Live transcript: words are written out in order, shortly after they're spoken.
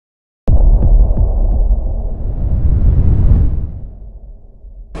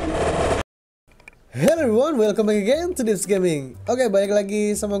Hello everyone, welcome back again to dievsgaming. Oke, balik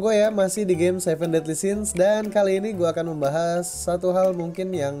lagi sama gue ya, masih di game Seven Deadly Sins. Dan kali ini gue akan membahas satu hal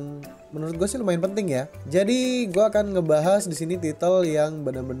mungkin yang menurut gue sih lumayan penting ya. Jadi gue akan ngebahas di sini title yang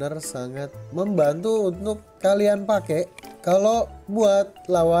benar-benar sangat membantu untuk kalian pakai kalau buat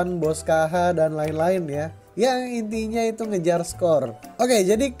lawan bos KH dan lain-lain ya, yang intinya itu ngejar skor. Oke,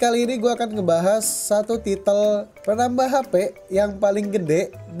 jadi kali ini gue akan ngebahas satu titel penambah HP yang paling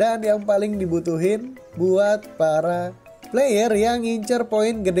gede dan yang paling dibutuhin buat para player yang ngincer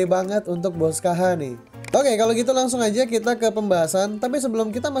poin gede banget untuk bos KH nih. Oke, kalau gitu langsung aja kita ke pembahasan. Tapi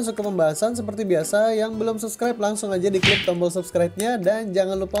sebelum kita masuk ke pembahasan, seperti biasa, yang belum subscribe langsung aja diklik tombol subscribe-nya. Dan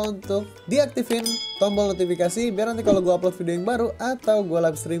jangan lupa untuk diaktifin tombol notifikasi, biar nanti kalau gue upload video yang baru atau gue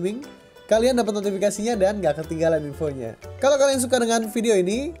live streaming, kalian dapat notifikasinya dan gak ketinggalan infonya. Kalau kalian suka dengan video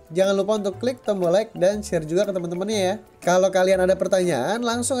ini, jangan lupa untuk klik tombol like dan share juga ke teman-temannya ya. Kalau kalian ada pertanyaan,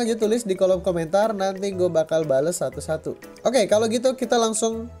 langsung aja tulis di kolom komentar, nanti gue bakal bales satu-satu. Oke, kalau gitu kita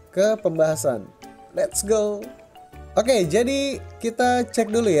langsung ke pembahasan. Let's go. Oke, jadi kita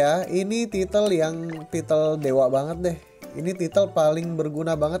cek dulu ya. Ini titel dewa banget deh. Ini titel paling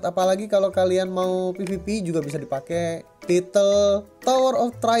berguna banget, apalagi kalau kalian mau PvP juga bisa dipakai. Titel Tower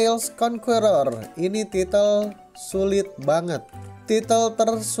of Trials Conqueror. Ini titel sulit banget. Titel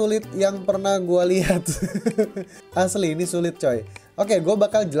tersulit yang pernah gue lihat. Asli ini sulit coy. Oke, gue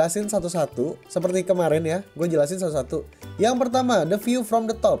bakal jelasin satu-satu. Seperti kemarin ya, gue jelasin satu-satu. Yang pertama, the view from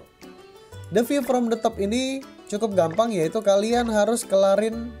the top. The view from the top ini cukup gampang, yaitu kalian harus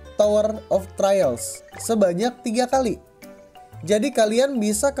kelarin Tower of Trials sebanyak 3 kali. Jadi kalian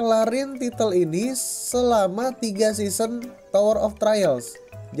bisa kelarin titel ini selama 3 season Tower of Trials.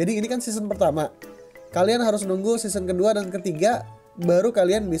 Jadi ini kan season pertama. Kalian harus nunggu season kedua dan ketiga, baru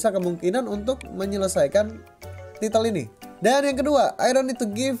kalian bisa kemungkinan untuk menyelesaikan titel ini. Dan yang kedua, I don't need to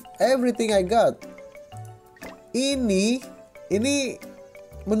give everything I got. Ini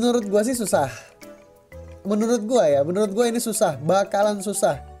menurut gua sih susah. Menurut gua ini susah, bakalan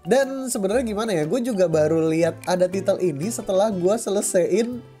susah. Dan sebenarnya gimana ya, gue juga baru lihat ada titel ini setelah gue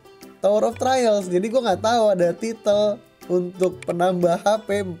selesaiin Tower of Trials. Jadi gue nggak tahu ada titel untuk penambah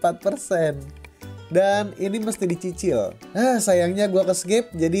HP 4%. Dan ini mesti dicicil. Sayangnya gue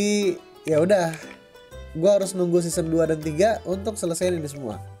ke-skip, jadi ya udah. Gue harus nunggu season 2 dan 3 untuk selesaiin ini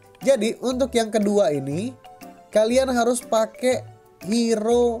semua. Jadi untuk yang kedua ini, kalian harus pakai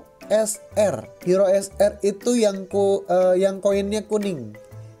Hero SR. Hero SR itu yang koinnya kuning.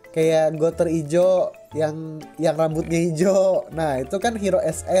 Kayak goter hijau yang rambutnya hijau. Nah, itu kan Hero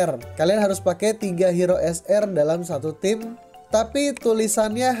SR. Kalian harus pakai 3 Hero SR dalam satu tim. Tapi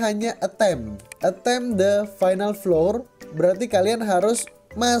tulisannya hanya attempt the final floor. Berarti kalian harus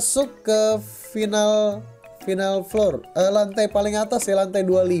masuk ke final floor, lantai paling atas ya, lantai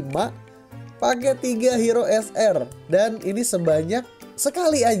 25. Pakai 3 Hero SR. Dan ini sebanyak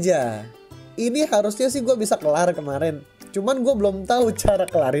sekali aja. Ini harusnya sih gue bisa kelar kemarin. Cuman gue belum tahu cara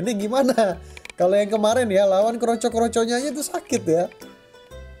kelarinnya gimana. Kalau yang kemarin ya, lawan kroco-kroconya aja tuh sakit ya.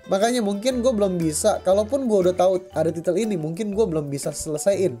 Makanya mungkin gue belum bisa. Kalaupun gue udah tahu ada titel ini, mungkin gue belum bisa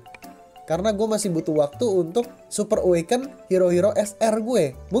selesaiin. Karena gue masih butuh waktu untuk super awaken hero-hero SR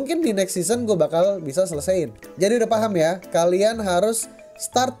gue. Mungkin di next season gue bakal bisa selesaiin. Jadi udah paham ya, kalian harus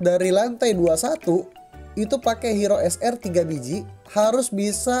start dari lantai 21. Itu pakai Hero SR 3 biji. Harus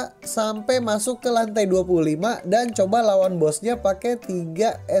bisa sampai masuk ke lantai 25 dan coba lawan bosnya pakai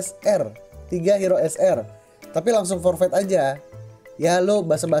 3 SR, 3 Hero SR. Tapi langsung forfeit aja. Ya lo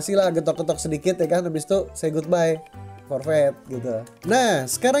basa-basi lah, getok-getok sedikit ya kan, habis itu say goodbye, forfeit gitu. Nah,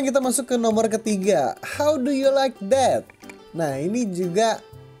 sekarang kita masuk ke nomor ketiga. How do you like that? Nah, ini juga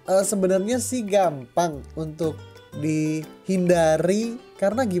sebenarnya sih gampang untuk dihindari,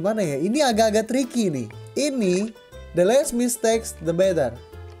 karena gimana ya, ini agak-agak tricky nih. Ini the less mistakes the better.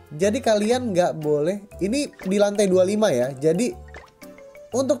 Jadi kalian nggak boleh, ini di lantai 25 ya. Jadi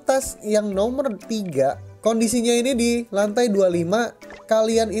untuk tas yang nomor 3, kondisinya ini di lantai 25,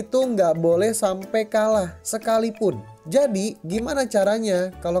 kalian itu nggak boleh sampai kalah sekalipun. Jadi gimana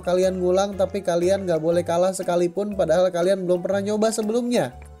caranya kalau kalian ngulang tapi kalian nggak boleh kalah sekalipun, padahal kalian belum pernah nyoba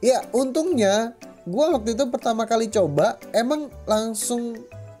sebelumnya? Ya untungnya gue waktu itu pertama kali coba emang langsung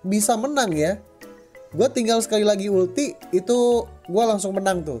bisa menang ya. Gue tinggal sekali lagi ulti, itu gue langsung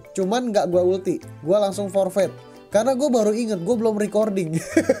menang tuh. Cuman gak gue ulti, gue langsung forfeit. Karena gue baru inget, gue belum recording.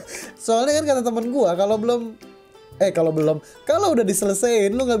 Soalnya kan kata temen gue, kalau udah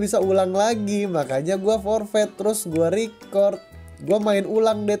diselesain lu gak bisa ulang lagi. Makanya gue forfeit, terus gue record. Gue main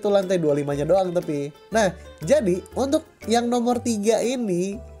ulang deh tuh lantai 25 nya doang tapi. Nah, jadi untuk yang nomor 3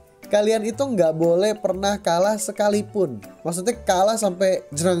 ini, kalian itu nggak boleh pernah kalah sekalipun. Maksudnya kalah sampai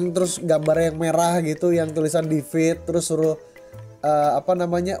jerang terus gambar yang merah gitu, yang tulisan defeat, terus suruh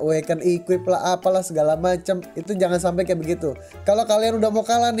awaken equip lah, apalah segala macam. Itu jangan sampai kayak begitu. Kalau kalian udah mau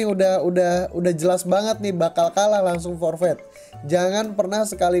kalah nih, udah jelas banget nih bakal kalah, langsung forfeit. Jangan pernah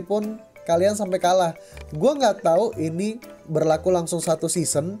sekalipun kalian sampai kalah. Gua nggak tahu ini berlaku langsung satu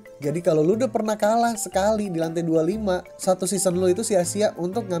season. Jadi kalau lu udah pernah kalah sekali di lantai 25, satu season lu itu sia-sia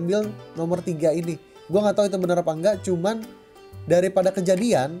untuk ngambil nomor 3 ini. Gua nggak tahu itu benar apa enggak, cuman daripada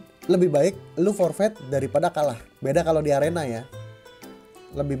kejadian lebih baik lu forfeit daripada kalah. Beda kalau di arena ya.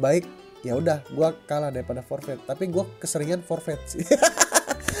 Lebih baik ya udah gua kalah daripada forfeit, tapi gua keseringan forfeit sih.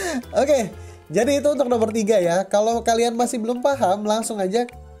 Oke, jadi itu untuk nomor 3 ya. Kalau kalian masih belum paham, langsung aja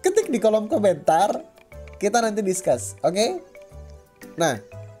ketik di kolom komentar, kita nanti discuss, oke? Nah,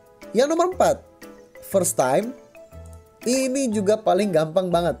 yang nomor 4, first time. Ini juga paling gampang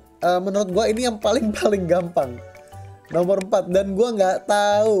banget. Menurut gue ini yang paling gampang. Nomor 4, dan gue nggak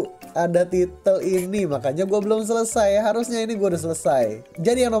tahu ada titel ini, makanya gue belum selesai. Harusnya ini gue udah selesai.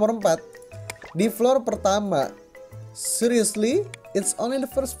 Jadi yang nomor 4, di floor pertama. Seriously? It's only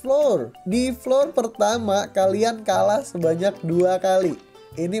the first floor. Di floor pertama kalian kalah sebanyak 2 kali.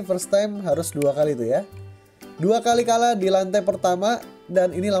 Ini first time harus 2 kali tuh ya. 2 kali kalah di lantai pertama,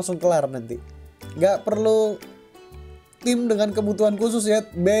 dan ini langsung kelar nanti. Gak perlu tim dengan kebutuhan khusus ya.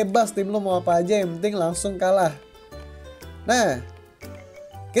 Bebas tim lo mau apa aja, yang penting langsung kalah. Nah,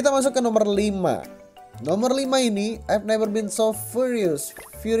 kita masuk ke nomor 5. Nomor 5 ini, I've never been so furious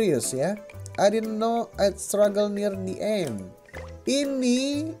ya. I didn't know I'd struggle near the end.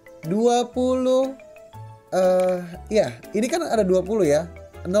 Ini 20 ini kan ada 20 ya.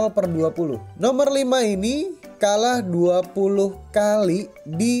 0/20. Nomor 5 ini kalah 20 kali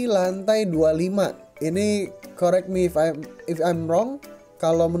di lantai 25. Ini correct me if I'm wrong.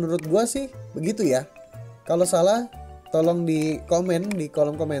 Kalau menurut gua sih begitu ya. Kalau salah tolong di komen di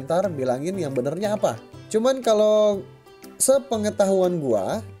kolom komentar, bilangin yang benernya apa. Cuman kalau sepengetahuan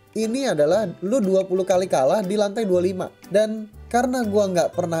gua, ini adalah lu 20 kali kalah di lantai 25. Dan karena gua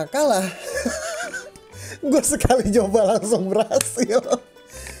nggak pernah kalah, gua sekali coba langsung berhasil.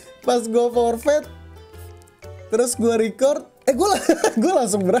 Pas gue forfeit, terus gue record, gue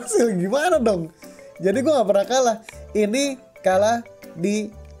langsung berhasil. Gimana dong? Jadi gue gak pernah kalah. Ini kalah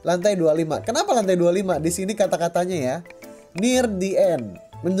di lantai 25. Kenapa lantai 25? Di sini kata-katanya ya, near the end.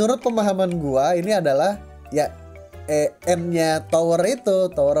 Menurut pemahaman gue, ini adalah ya end-nya tower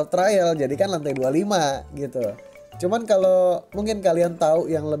itu, tower of trial. Jadi kan lantai 25 gitu. Cuman kalau mungkin kalian tahu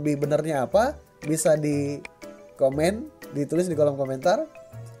yang lebih benernya apa, bisa di komen, ditulis di kolom komentar.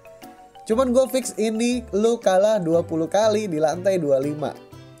 Cuman gue fix ini lu kalah 20 kali di lantai 25.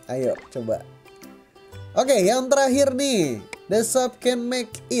 Ayo coba. Oke, yang terakhir nih, the sub can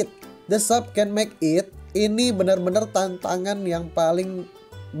make it. The sub can make it. Ini benar-benar tantangan yang paling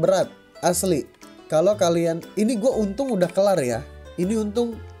berat, asli. Kalau kalian, ini gue untung udah kelar ya. Ini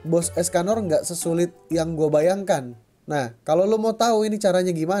untung bos Escanor nggak sesulit yang gue bayangkan. Nah, kalau lo mau tahu ini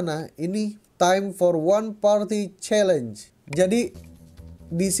caranya gimana, ini time for one party challenge. Jadi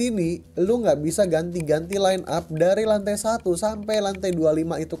di sini lu nggak bisa ganti-ganti line up dari lantai 1 sampai lantai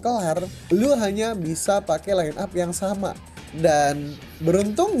 25 itu kelar. Lu hanya bisa pakai line up yang sama. Dan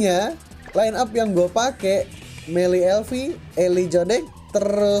beruntungnya line up yang gue pakai Meli Elvi, Eli Jodek,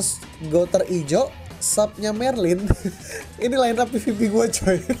 terus Goter Ijo, subnya Merlin. Ini line up PvP gue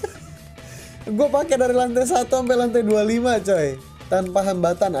coy. Gue pakai dari lantai 1 sampai lantai 25 coy, tanpa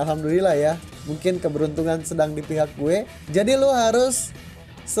hambatan, alhamdulillah ya. Mungkin keberuntungan sedang di pihak gue. Jadi lu harus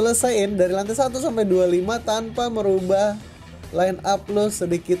selesaiin dari lantai 1 sampai 25 tanpa merubah line up lo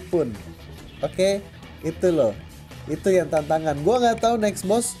sedikit pun. Oke, itu loh. Itu yang tantangan. Gua nggak tahu next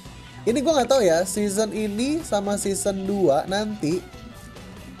boss. Ini gua nggak tahu ya, season ini sama season 2 nanti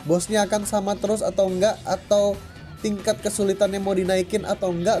bosnya akan sama terus atau enggak, atau tingkat kesulitannya mau dinaikin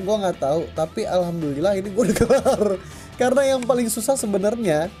atau enggak, gua nggak tahu. Tapi alhamdulillah ini gua udah kelar. Karena yang paling susah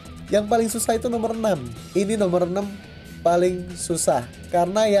sebenarnya, yang paling susah itu nomor 6. Ini nomor 6 paling susah,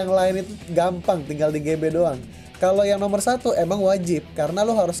 karena yang lain itu gampang, tinggal di GB doang. Kalau yang nomor 1 emang wajib, karena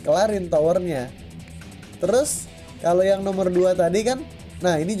lo harus kelarin towernya. Terus kalau yang nomor 2 tadi kan,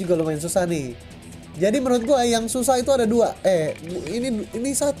 nah ini juga lumayan susah nih. Jadi menurut gua yang susah itu ada 2. Ini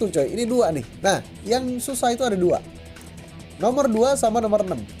 1 coy, ini 2 nih. Nah yang susah itu ada 2, nomor 2 sama nomor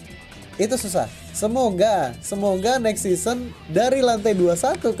 6. Itu susah. Semoga next season dari lantai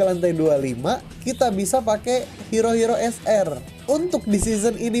 21 ke lantai 25 kita bisa pakai hero-hero SR. Untuk di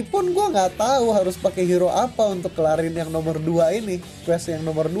season ini pun gue nggak tahu harus pakai hero apa untuk kelarin yang nomor 2 ini, quest yang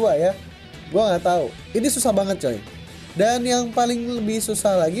nomor 2 ya. Gue nggak tahu. Ini susah banget coy. Dan yang paling lebih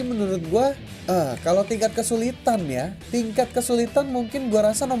susah lagi menurut gua, kalau tingkat kesulitan ya, tingkat kesulitan mungkin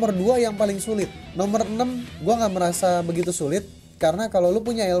gua rasa nomor 2 yang paling sulit. Nomor 6 gua nggak merasa begitu sulit, karena kalau lu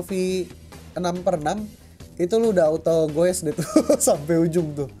punya LV 6/6 itu lu udah auto goes deh tuh sampai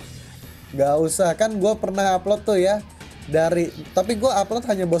ujung tuh. Gak usah, kan gua pernah upload tuh ya dari, tapi gua upload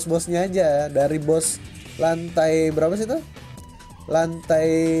hanya bos-bosnya aja, dari bos lantai berapa sih tuh?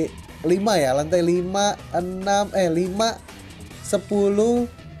 Lantai 5 ya, lantai 5, 6, 5, 10,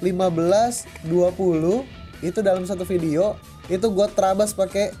 15, 20 itu dalam satu video. Itu gue terabas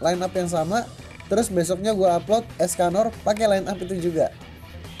pakai line up yang sama. Terus besoknya gue upload Escanor pakai line up itu juga.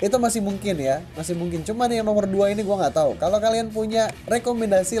 Itu masih mungkin ya, masih mungkin. Cuman yang nomor 2 ini gue nggak tahu. Kalau kalian punya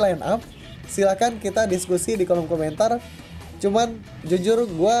rekomendasi line up, silakan kita diskusi di kolom komentar. Cuman jujur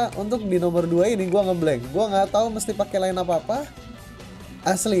gue untuk di nomor 2 ini gue ngeblank. Gue nggak tahu mesti pakai line up apa.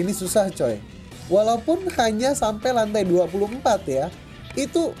 Asli ini susah coy. Walaupun hanya sampai lantai 24 ya,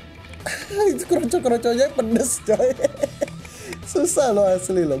 itu itu kroco-kroconya pedes coy. Susah loh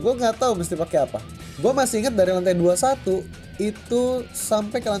asli loh. Gue nggak tahu mesti pakai apa. Gue masih ingat dari lantai 21 itu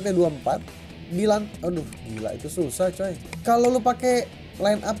sampai ke lantai 24 di aduh gila itu susah coy. Kalau lu pakai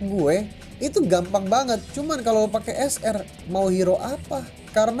line up gue itu gampang banget. Cuman kalau lu pakai SR mau hero apa?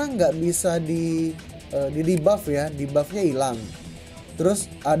 Karena nggak bisa di debuff ya, debuffnya hilang. Terus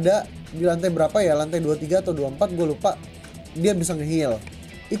ada di lantai berapa ya, lantai 23 atau 24 gue lupa, dia bisa nge-heal.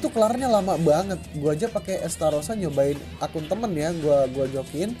 Itu kelarnya lama banget. Gue aja pakai Estarosa nyobain akun temen ya, gue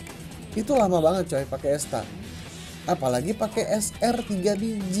jokin. Itu lama banget coy pakai Esta. Apalagi pakai SR 3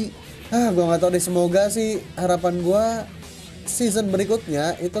 biji. Gue nggak tahu deh, semoga sih harapan gue season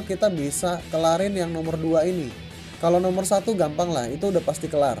berikutnya itu kita bisa kelarin yang nomor 2 ini. Kalau nomor 1 gampang lah, itu udah pasti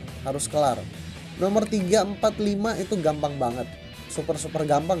kelar, harus kelar. Nomor 3, 4, 5 itu gampang banget. Super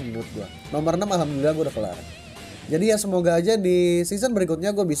gampang menurut gue. Nomor 6 alhamdulillah gue udah kelar. Jadi ya semoga aja di season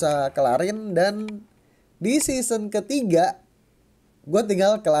berikutnya gue bisa kelarin. Dan di season ketiga gue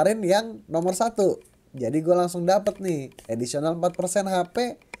tinggal kelarin yang nomor 1. Jadi gue langsung dapet nih additional 4%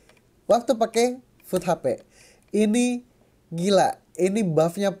 HP waktu pakai food HP. Ini gila, ini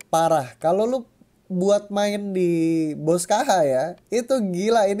buffnya parah. Kalau lu buat main di bos KH ya, itu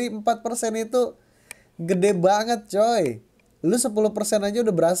gila. Ini 4% itu gede banget coy. Lu 10% aja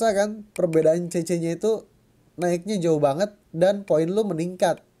udah berasa kan perbedaan CC-nya itu naiknya jauh banget. Dan poin lu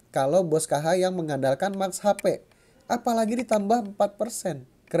meningkat kalau bos KH yang mengandalkan max HP. Apalagi ditambah 4%.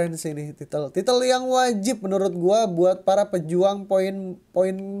 Keren sih ini titel yang wajib menurut gua buat para pejuang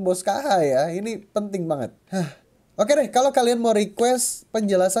poin bos KH ya. Ini penting banget. Oke deh, kalau kalian mau request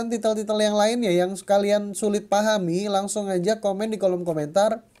penjelasan titel-titel yang lain ya yang kalian sulit pahami, langsung aja komen di kolom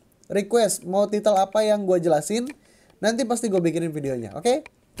komentar. Request mau titel apa yang gua jelasin, nanti pasti gue bikinin videonya, oke?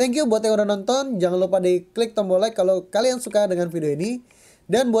 Thank you buat yang udah nonton. Jangan lupa diklik tombol like kalau kalian suka dengan video ini.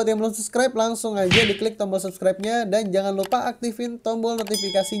 Dan buat yang belum subscribe, langsung aja diklik tombol subscribe-nya. Dan jangan lupa aktifin tombol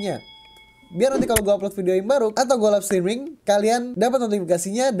notifikasinya, biar nanti kalau gue upload video yang baru atau gue live streaming, kalian dapat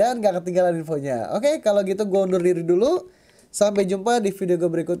notifikasinya dan gak ketinggalan infonya. Oke, kalau gitu gue undur diri dulu. Sampai jumpa di video gue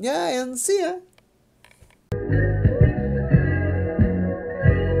berikutnya, and see ya.